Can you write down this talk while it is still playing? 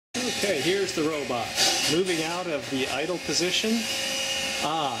Okay, here's the robot moving out of the idle position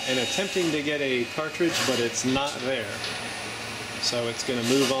and attempting to get a cartridge, but it's not there. So it's going to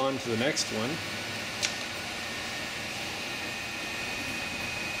move on to the next one.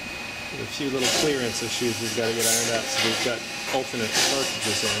 With a few little clearance issues we've got to get ironed out, so we've got alternate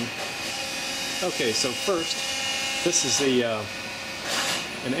cartridges in. Okay, so first, this is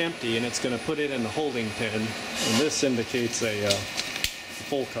an empty, and it's going to put it in the holding pin, and this indicates a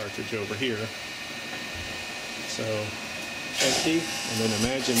full cartridge over here. So empty, and then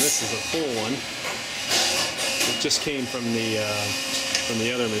imagine this is a full one. It just came from the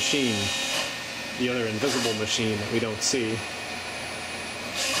other machine, the other invisible machine that we don't see.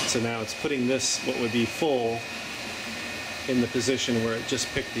 So now it's putting this, what would be full, in the position where it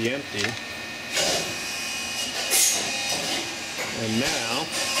just picked the empty. And now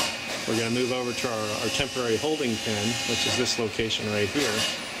we're going to move over to our temporary holding pin, which is this location right here,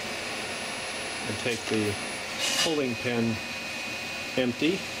 and take the holding pin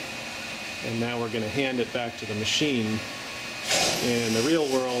empty, and now we're going to hand it back to the machine. In the real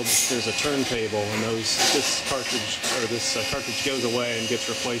world, there's a turntable, and this cartridge goes away and gets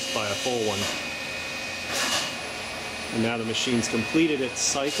replaced by a full one. And now the machine's completed its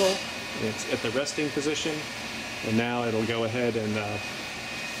cycle. It's at the resting position, and now it'll go ahead and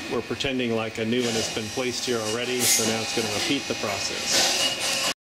we're pretending like a new one has been placed here already, so now it's going to repeat the process.